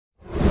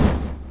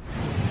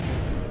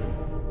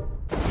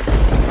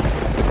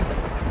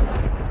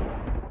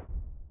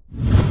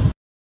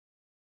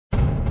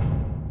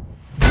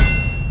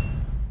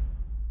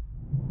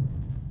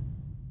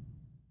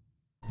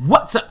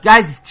What's up,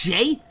 guys? It's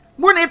Jay,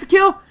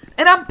 MorninAfterKill,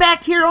 and I'm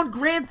back here on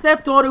Grand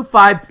Theft Auto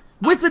 5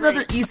 with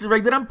another Easter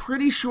egg that I'm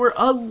pretty sure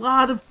a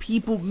lot of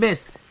people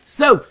missed.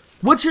 So,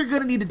 what you're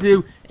gonna need to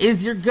do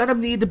is you're gonna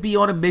need to be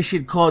on a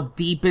mission called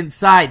Deep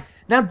Inside.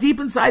 Now, Deep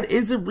Inside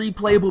is a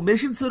replayable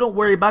mission, so don't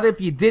worry about it. If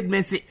you did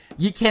miss it,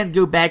 you can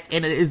go back,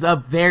 and it is a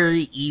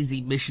very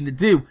easy mission to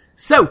do.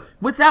 So,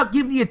 without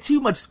giving you too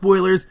much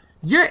spoilers,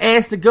 you're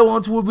asked to go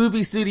onto a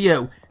movie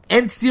studio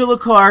and steal a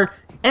car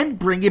and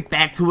bring it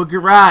back to a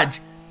garage.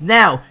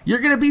 Now, you're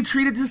going to be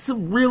treated to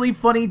some really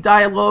funny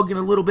dialogue and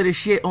a little bit of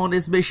shit on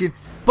this mission,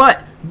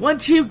 but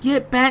once you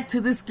get back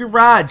to this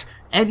garage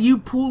and you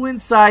pull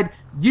inside,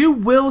 you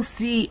will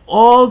see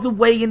all the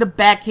way in the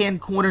backhand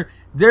corner,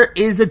 there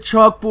is a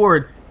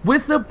chalkboard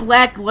with a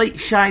black light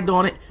shined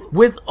on it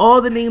with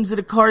all the names of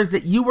the cars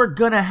that you are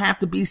going to have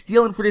to be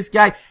stealing for this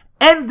guy.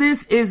 And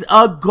this is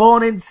a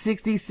Gone in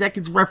 60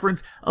 Seconds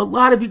reference. A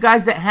lot of you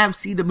guys that have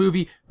seen the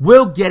movie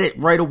will get it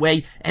right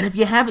away. And if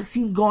you haven't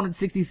seen Gone in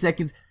 60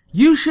 Seconds,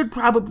 you should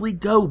probably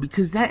go,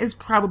 because that is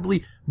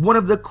probably one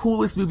of the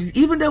coolest movies.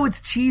 Even though it's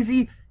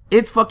cheesy,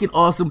 it's fucking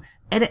awesome.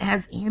 And it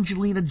has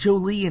Angelina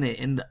Jolie in it.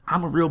 And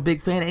I'm a real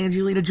big fan of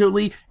Angelina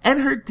Jolie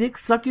and her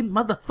dick-sucking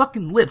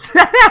motherfucking lips.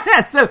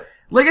 So,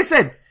 like I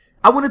said,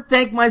 I want to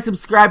thank my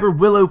subscriber,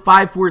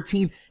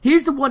 Willow514.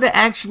 He's the one that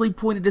actually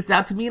pointed this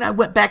out to me, and I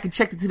went back and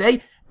checked it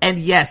today. And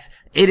yes,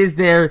 it is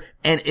there,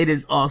 and it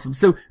is awesome.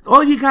 So,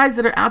 all you guys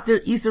that are out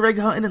there Easter egg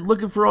hunting and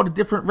looking for all the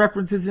different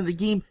references in the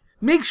game,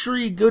 make sure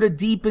you go to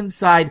Deep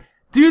Inside,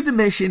 do the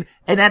mission,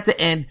 and at the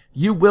end,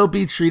 you will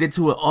be treated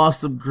to an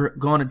awesome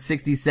Gone in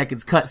 60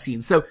 Seconds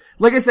cutscene. So,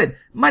 like I said,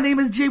 my name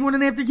is Jay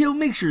MorninAfterKill.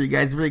 Make sure you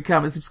guys really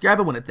comment, subscribe.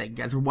 I want to thank you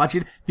guys for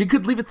watching. If you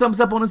could leave a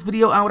thumbs up on this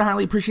video, I would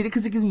highly appreciate it,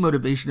 because it gives me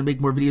motivation to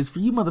make more videos for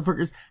you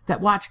motherfuckers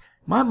that watch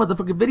my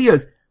motherfucking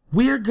videos.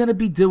 We're gonna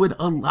be doing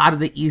a lot of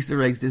the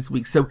Easter eggs this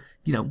week, so,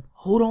 you know,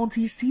 hold on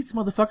to your seats,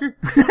 motherfucker.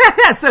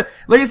 So,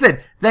 like I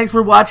said, thanks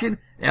for watching,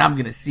 and I'm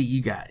gonna see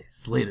you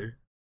guys later.